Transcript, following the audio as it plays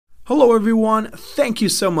Hello everyone, thank you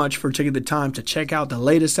so much for taking the time to check out the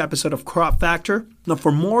latest episode of Crop Factor. Now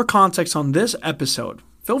for more context on this episode,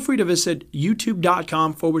 feel free to visit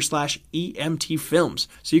youtube.com/EMT Films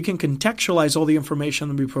so you can contextualize all the information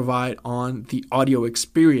that we provide on the audio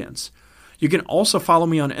experience. You can also follow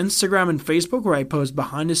me on Instagram and Facebook where I post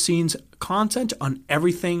behind the scenes content on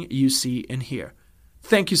everything you see and hear.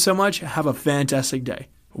 Thank you so much, have a fantastic day.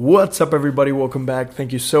 What's up everybody, welcome back.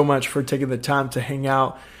 Thank you so much for taking the time to hang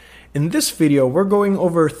out. In this video, we're going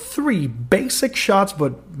over 3 basic shots,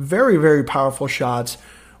 but very powerful shots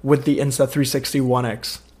with the Insta360 One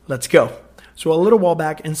X. Let's go. So a little while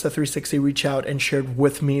back, Insta360 reached out and shared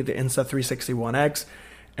with me the Insta360 One X,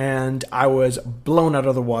 and I was blown out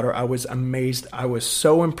of the water. I was amazed. I was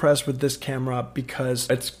so impressed with this camera because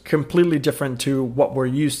it's completely different to what we're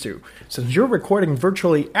used to. Since you're recording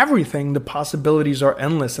virtually everything, the possibilities are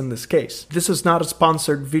endless in this case. This is not a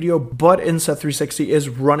sponsored video, but Insta360 is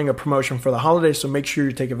running a promotion for the holidays, so make sure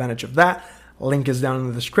you take advantage of that. Link is down in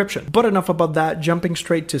the description. But enough about that, jumping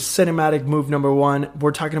straight to cinematic move number 1,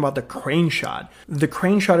 we're talking about the crane shot. The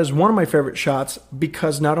crane shot is one of my favorite shots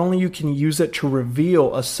because not only you can use it to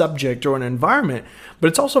reveal a subject or an environment, but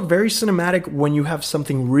it's also very cinematic when you have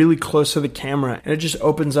something really close to the camera and it just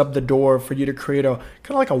opens up the door for you to create a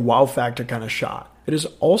kind of like a wow factor kind of shot. It is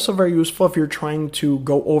also very useful if you're trying to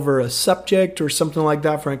go over a subject or something like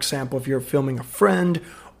that. For example, if you're filming a friend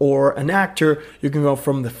or an actor, you can go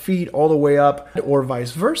from the feet all the way up or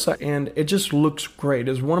vice versa, and it just looks great.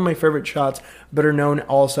 It's one of my favorite shots, better known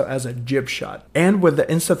also as a jib shot. And with the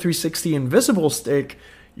Insta360 invisible stick,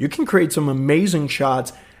 you can create some amazing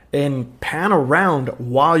shots and pan around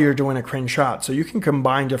while you're doing a crane shot. So you can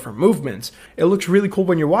combine different movements. It looks really cool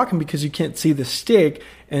when you're walking because you can't see the stick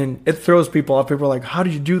and it throws people off. People are like, how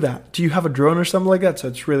did you do that? Do you have a drone or something like that? So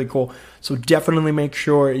it's really cool. So definitely make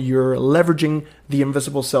sure you're leveraging the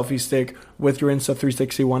invisible selfie stick with your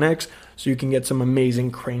Insta360 One X so you can get some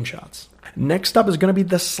amazing crane shots. Next up is going to be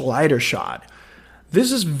the slider shot.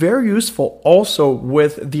 This is very useful also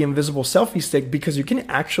with the invisible selfie stick because you can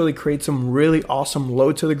actually create some really awesome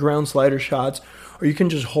low to the ground slider shots, or you can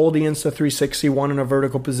just hold the Insta360 one in a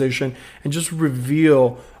vertical position and just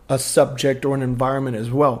reveal a subject or an environment as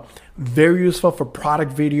well. Very useful for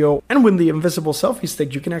product video. And with the invisible selfie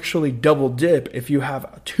stick, you can actually double dip if you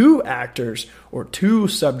have 2 actors or 2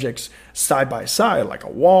 subjects side by side, like a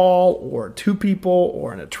wall or 2 people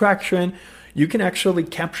or an attraction. You can actually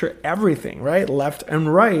capture everything, right? Left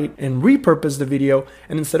and right, and repurpose the video.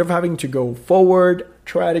 And instead of having to go forward,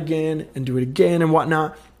 try it again, and do it again and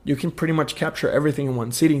whatnot, you can pretty much capture everything in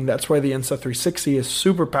one sitting. That's why the Insta360 is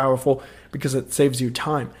super powerful because it saves you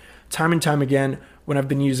time. Time and time again, when I've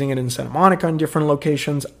been using it in Santa Monica in different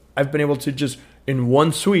locations, I've been able to just in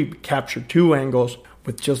one sweep capture 2 angles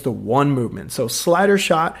with just the one movement. So slider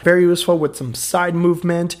shot, very useful with some side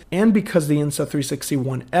movement. And because the Insta360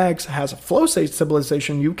 One X has a flow state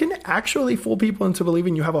stabilization, you can actually fool people into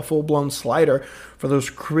believing you have a full-blown slider for those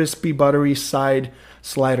crispy, buttery side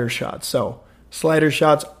slider shots. So slider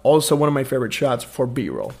shots, also one of my favorite shots for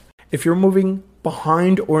B-roll. If you're moving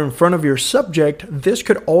behind or in front of your subject, this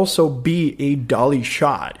could also be a dolly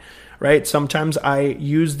shot. Right? Sometimes I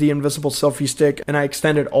use the invisible selfie stick and I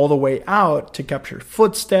extend it all the way out to capture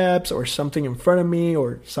footsteps or something in front of me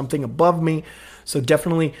or something above me. So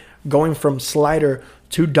definitely going from slider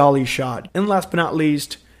to dolly shot. And last but not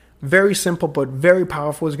least, very simple but very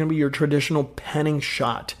powerful is going to be your traditional panning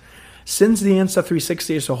shot. Since the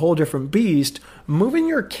Insta360 is a whole different beast, moving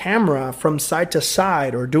your camera from side to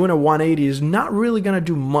side or doing a 180 is not really going to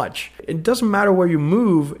do much. It doesn't matter where you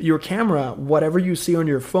move your camera, whatever you see on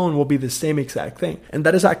your phone will be the same exact thing. And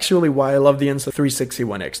that is actually why I love the Insta360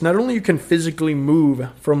 One X. Not only you can physically move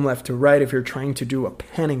from left to right if you're trying to do a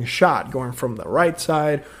panning shot, going from the right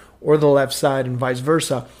side or the left side and vice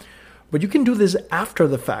versa, but you can do this after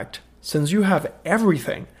the fact. Since you have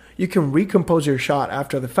everything, you can recompose your shot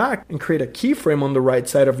after the fact and create a keyframe on the right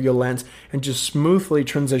side of your lens and just smoothly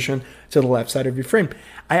transition to the left side of your frame.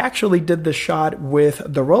 I actually did this shot with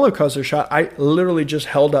the roller coaster shot. I literally just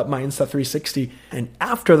held up my Insta360 and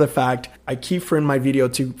after the fact, I keyframed my video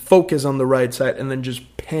to focus on the right side and then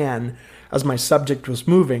just pan as my subject was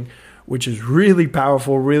moving, which is really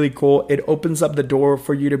powerful, really cool. It opens up the door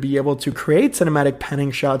for you to be able to create cinematic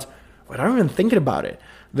panning shots without even thinking about it.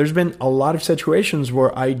 There's been a lot of situations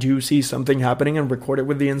where I do see something happening and record it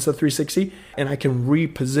with the Insta360 and I can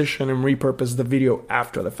reposition and repurpose the video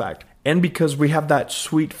after the fact. And because we have that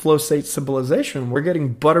sweet flow state stabilization, we're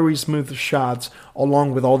getting buttery smooth shots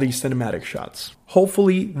along with all these cinematic shots.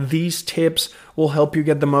 Hopefully these tips will help you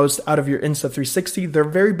get the most out of your Insta360. They're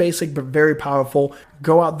very basic but very powerful.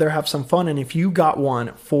 Go out there, have some fun. And if you got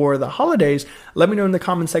one for the holidays, let me know in the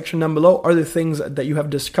comment section down below. Are there things that you have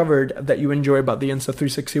discovered that you enjoy about the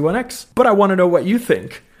Insta360 One X? But I want to know what you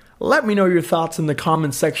think. Let me know your thoughts in the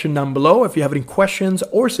comment section down below. If you have any questions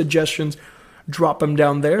or suggestions, drop them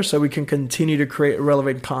down there so we can continue to create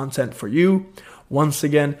relevant content for you. Once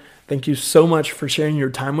again, thank you so much for sharing your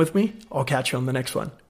time with me. I'll catch you on the next one.